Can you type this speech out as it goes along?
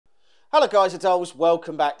Hello guys and dolls,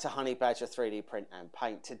 welcome back to Honey Badger 3D Print and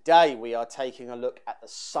Paint. Today we are taking a look at the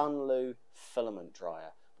Sunlu Filament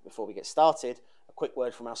Dryer. Before we get started, a quick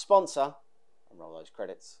word from our sponsor, and roll those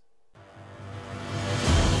credits.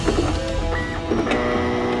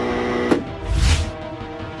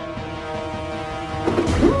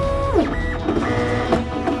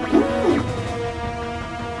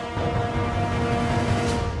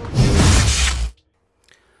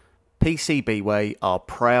 PCBWay are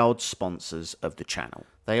proud sponsors of the channel.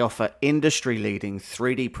 They offer industry-leading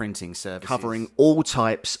 3D printing services covering all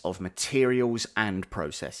types of materials and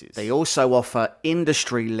processes. They also offer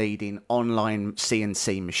industry-leading online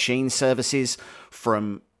CNC machine services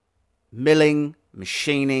from milling,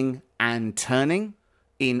 machining, and turning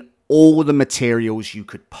in all the materials you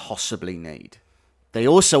could possibly need. They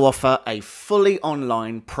also offer a fully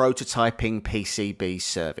online prototyping PCB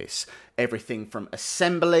service. Everything from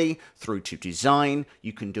assembly through to design,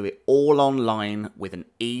 you can do it all online with an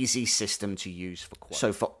easy system to use for quality.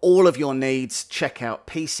 So for all of your needs, check out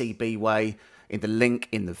PCBWay in the link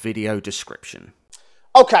in the video description.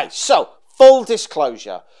 Okay, so full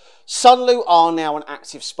disclosure. Sunlu are now an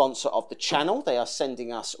active sponsor of the channel. They are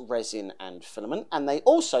sending us resin and filament, and they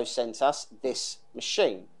also sent us this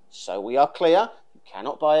machine. So we are clear.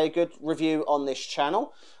 Cannot buy a good review on this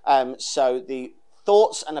channel. So the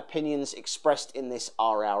thoughts and opinions expressed in this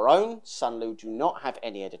are our own. Sunlu do not have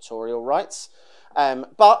any editorial rights.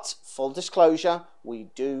 But full disclosure, we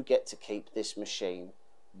do get to keep this machine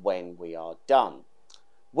when we are done.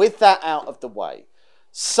 With that out of the way,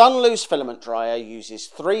 Sunlu's filament dryer uses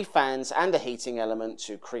 3 fans and a heating element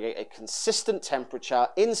to create a consistent temperature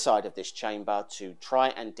inside of this chamber to try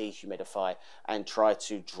and dehumidify and try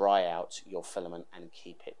to dry out your filament and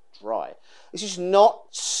keep it dry. This is not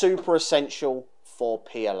super essential for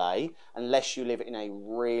PLA unless you live in a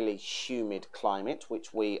really humid climate,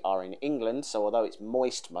 which we are in England, so although it's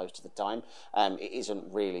moist most of the time, it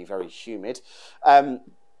isn't really very humid.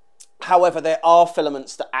 However, there are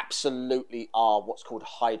filaments that absolutely are what's called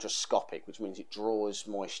hygroscopic, which means it draws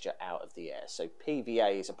moisture out of the air. So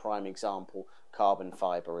PVA is a prime example, carbon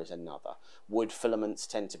fibre is another. Wood filaments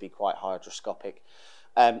tend to be quite hygroscopic.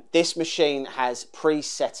 This machine has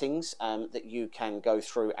pre-settings that you can go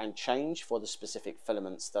through and change for the specific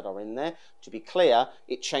filaments that are in there. To be clear,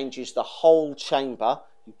 it changes the whole chamber.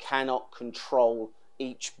 You cannot control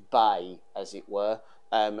each bay, as it were,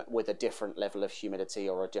 with a different level of humidity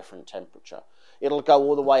or a different temperature. It'll go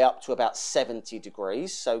all the way up to about 70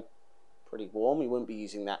 degrees, so pretty warm. We wouldn't be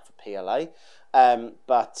using that for PLA.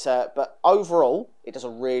 But overall, it does a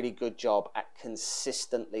really good job at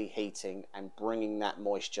consistently heating and bringing that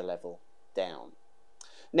moisture level down.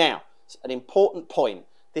 Now, an important point.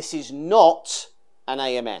 This is not an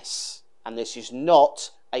AMS, and this is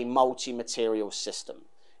not a multi-material system,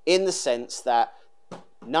 in the sense that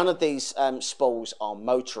none of these spools are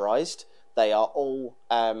motorized. They are all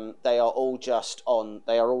just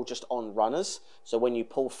on runners. So when you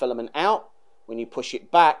pull filament out, when you push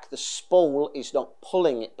it back, the spool is not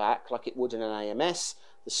pulling it back like it would in an AMS.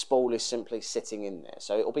 The spool is simply sitting in there.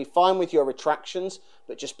 So it'll be fine with your retractions,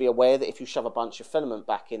 but just be aware that if you shove a bunch of filament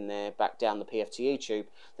back in there, back down the PFTE tube,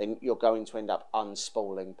 then you're going to end up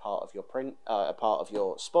unspooling part of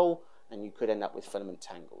your spool, and you could end up with filament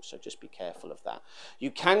tangles, so just be careful of that.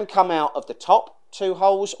 You can come out of the top 2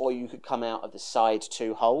 holes, or you could come out of the side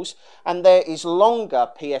 2 holes, and there is longer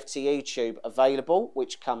PFTE tube available,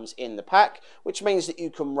 which comes in the pack, which means that you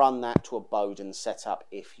can run that to a Bowden setup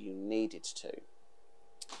if you needed to.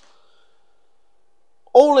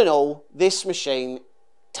 All in all, this machine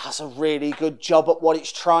does a really good job at what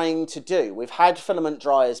it's trying to do. We've had filament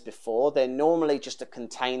dryers before. They're normally just a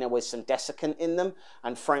container with some desiccant in them,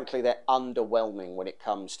 and frankly they're underwhelming when it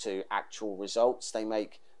comes to actual results. They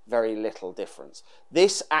make very little difference.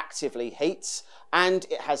 This actively heats, and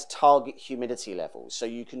it has target humidity levels, so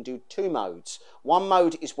you can do 2 modes. One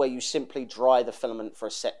mode is where you simply dry the filament for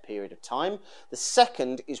a set period of time. The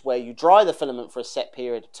second is where you dry the filament for a set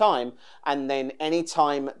period of time, and then any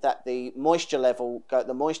time that the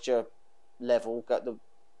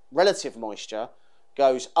relative moisture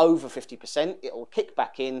goes over 50%, it'll kick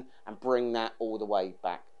back in and bring that all the way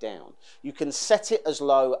back down. You can set it as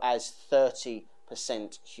low as 30%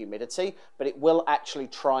 humidity, but it will actually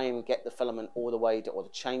try and get the filament all the way, or the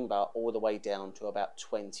chamber all the way down to about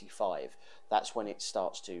 25. That's when it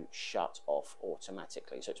starts to shut off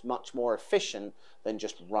automatically. So it's much more efficient than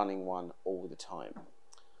just running one all the time.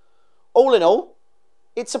 All in all,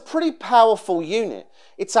 it's a pretty powerful unit.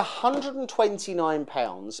 It's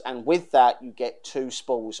 £129, and with that you get 2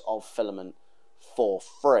 spools of filament for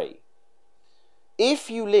free. If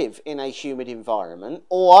you live in a humid environment,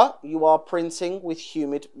 or you are printing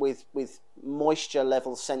with moisture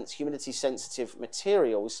level humidity sensitive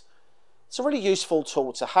materials, it's a really useful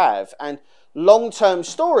tool to have. And long-term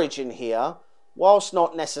storage in here, whilst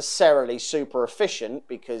not necessarily super efficient,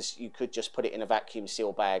 because you could just put it in a vacuum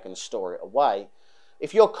seal bag and store it away,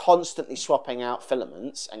 if you're constantly swapping out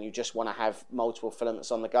filaments and you just want to have multiple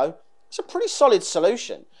filaments on the go, it's a pretty solid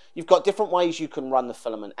solution. You've got different ways you can run the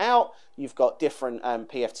filament out. You've got different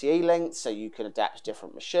PFTE lengths, so you can adapt to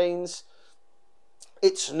different machines.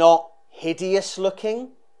 It's not hideous looking,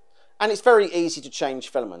 and it's very easy to change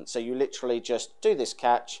filament. So you literally just do this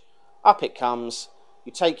catch, up it comes,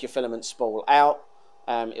 you take your filament spool out,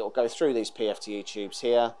 it will go through these PFTE tubes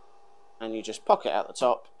here, and you just pocket out the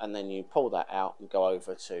top, and then you pull that out and go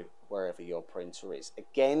over to wherever your printer is.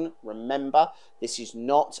 Again, remember, this is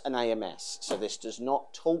not an AMS, so this does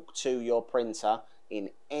not talk to your printer in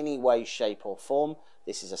any way, shape or form.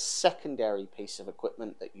 This is a secondary piece of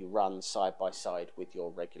equipment that you run side by side with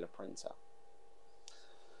your regular printer.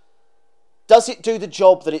 Does it do the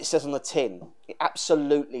job that it says on the tin? It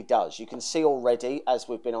absolutely does. You can see already, as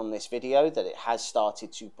we've been on this video, that it has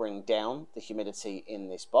started to bring down the humidity in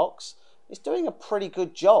this box. It's doing a pretty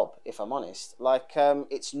good job, if I'm honest. Like,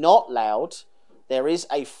 it's not loud. There is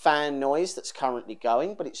a fan noise that's currently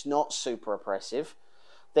going, but it's not super oppressive.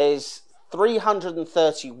 There's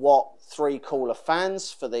 330 watt 3 cooler fans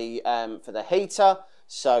for the heater,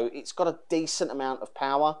 so it's got a decent amount of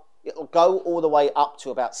power. It'll go all the way up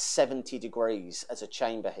to about 70 degrees as a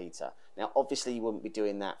chamber heater. Now, obviously, you wouldn't be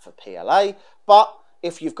doing that for PLA, but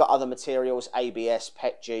if you've got other materials, ABS,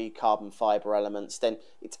 PETG, carbon fibre elements, then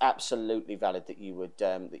it's absolutely valid that you would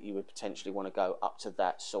potentially want to go up to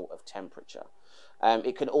that sort of temperature.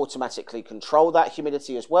 It can automatically control that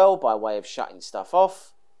humidity as well by way of shutting stuff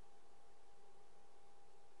off.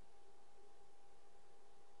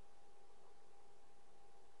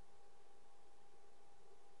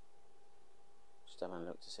 Just having a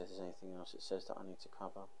look to see if there's anything else it says that I need to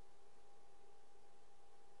cover.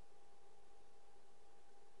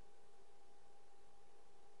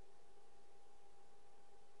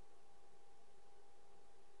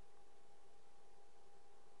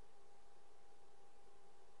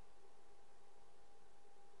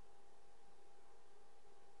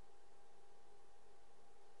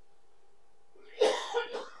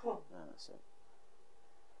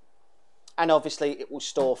 And obviously it will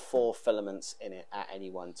store 4 filaments in it at any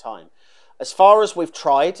one time. As far as we've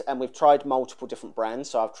tried, and we've tried multiple different brands,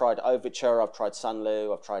 so I've tried Overture, I've tried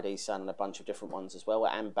Sunlu, I've tried eSun, and a bunch of different ones as well,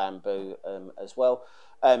 and Bamboo as well.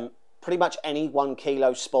 Pretty much any 1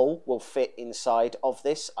 kilo spool will fit inside of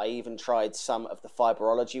this. I even tried some of the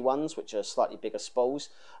Fiberology ones, which are slightly bigger spools.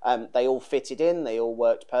 They all fitted in, they all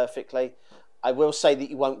worked perfectly. I will say that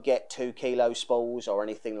you won't get 2 kilo spools or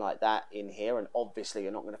anything like that in here, and obviously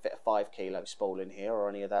you're not going to fit a 5 kilo spool in here or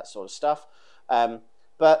any of that sort of stuff.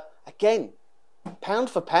 But again,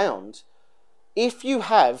 pound for pound, if you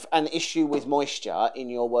have an issue with moisture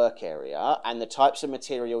in your work area and the types of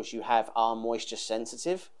materials you have are moisture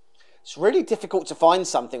sensitive, it's really difficult to find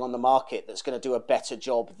something on the market that's going to do a better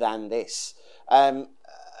job than this.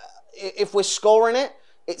 If we're scoring it,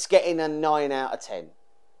 it's getting a 9 out of 10.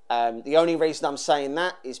 The only reason I'm saying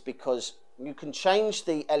that is because you can change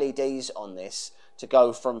the LEDs on this to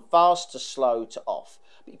go from fast to slow to off.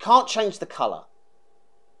 But you can't change the colour.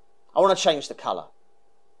 I want to change the colour.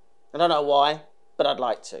 I don't know why, but I'd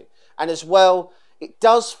like to. And as well, it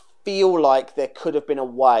does feel like there could have been a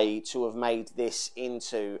way to have made this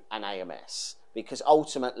into an AMS. Because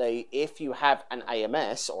ultimately, if you have an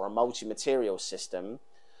AMS or a multi-material system,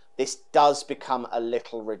 this does become a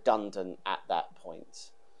little redundant at that point.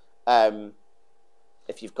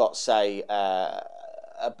 If you've got, say,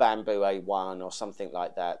 a Bamboo A1 or something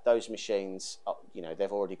like that, those machines, you know,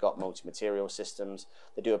 they've already got multi-material systems.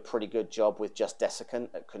 They do a pretty good job with just desiccant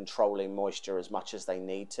at controlling moisture as much as they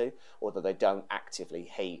need to, although they don't actively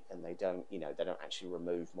heat and they don't, you know, they don't actually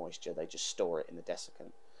remove moisture. They just store it in the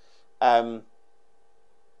desiccant.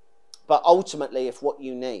 But ultimately, if what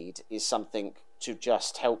you need is something to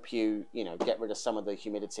just help you, you know, get rid of some of the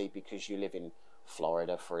humidity because you live in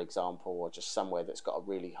Florida, for example, or just somewhere that's got a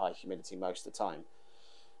really high humidity most of the time,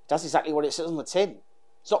 it does exactly what it says on the tin.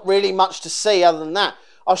 It's not really much to see other than that.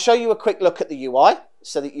 I'll show you a quick look at the UI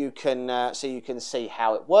so that you can see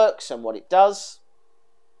how it works and what it does.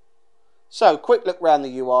 So, quick look around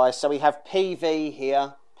the UI. So we have PV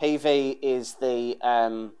here. PV is the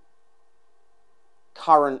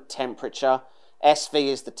current temperature. SV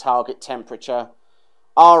is the target temperature.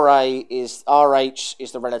 RH is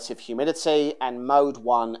the relative humidity, and mode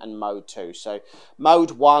 1 and mode 2. So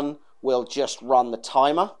mode 1 will just run the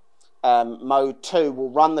timer. Mode 2 will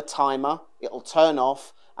run the timer, it'll turn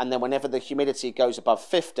off, and then whenever the humidity goes above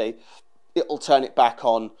 50, it'll turn it back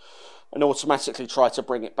on and automatically try to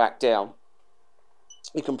bring it back down.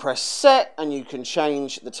 You can press set and you can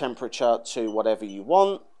change the temperature to whatever you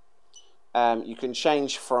want. You can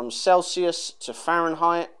change from Celsius to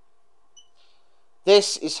Fahrenheit.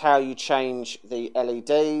 This is how you change the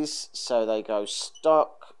LEDs, so they go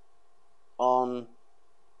stuck, on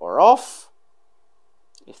or off,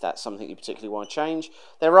 if that's something you particularly want to change.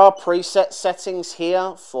 There are preset settings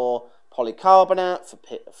here for polycarbonate,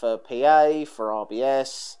 for PA, for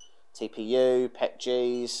RBS, TPU,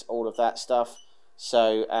 PETGs, all of that stuff.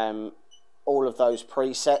 So all of those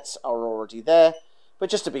presets are already there. But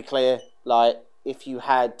just to be clear, like if you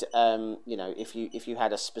had, if you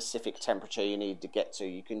had a specific temperature you need to get to,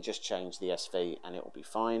 you can just change the SV and it will be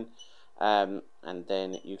fine. And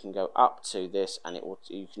then you can go up to this, and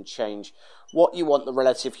you can change what you want the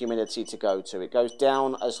relative humidity to go to. It goes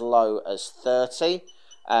down as low as 30,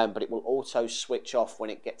 but it will auto switch off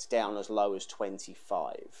when it gets down as low as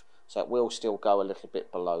 25. So it will still go a little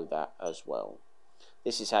bit below that as well.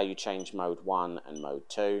 This is how you change mode 1 and mode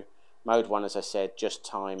 2. Mode 1, as I said, just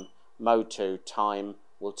time. Mode 2, time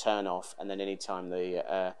will turn off, and then anytime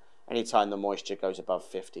the moisture goes above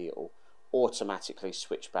 50, it will automatically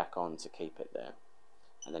switch back on to keep it there.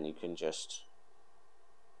 And then you can just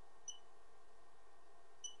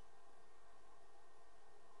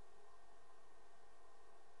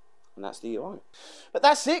and that's the UI. But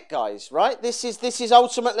that's it, guys, right? This is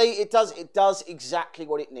ultimately, it does exactly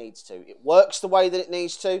what it needs to. It works the way that it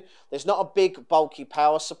needs to. There's not a big bulky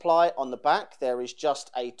power supply on the back. There is just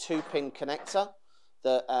a 2-pin connector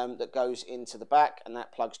that goes into the back, and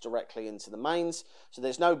that plugs directly into the mains. So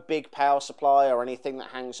there's no big power supply or anything that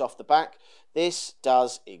hangs off the back. This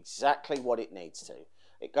does exactly what it needs to.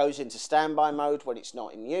 It goes into standby mode when it's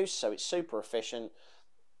not in use, so it's super efficient.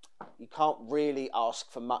 You can't really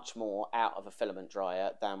ask for much more out of a filament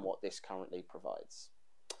dryer than what this currently provides.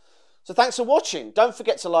 So thanks for watching. Don't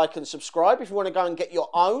forget to like and subscribe. If you want to go and get your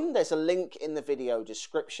own, there's a link in the video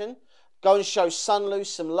description. Go and show Sunlu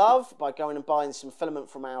some love by going and buying some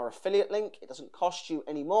filament from our affiliate link. It doesn't cost you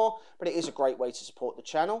any more, but it is a great way to support the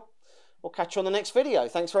channel. We'll catch you on the next video.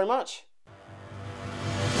 Thanks very much.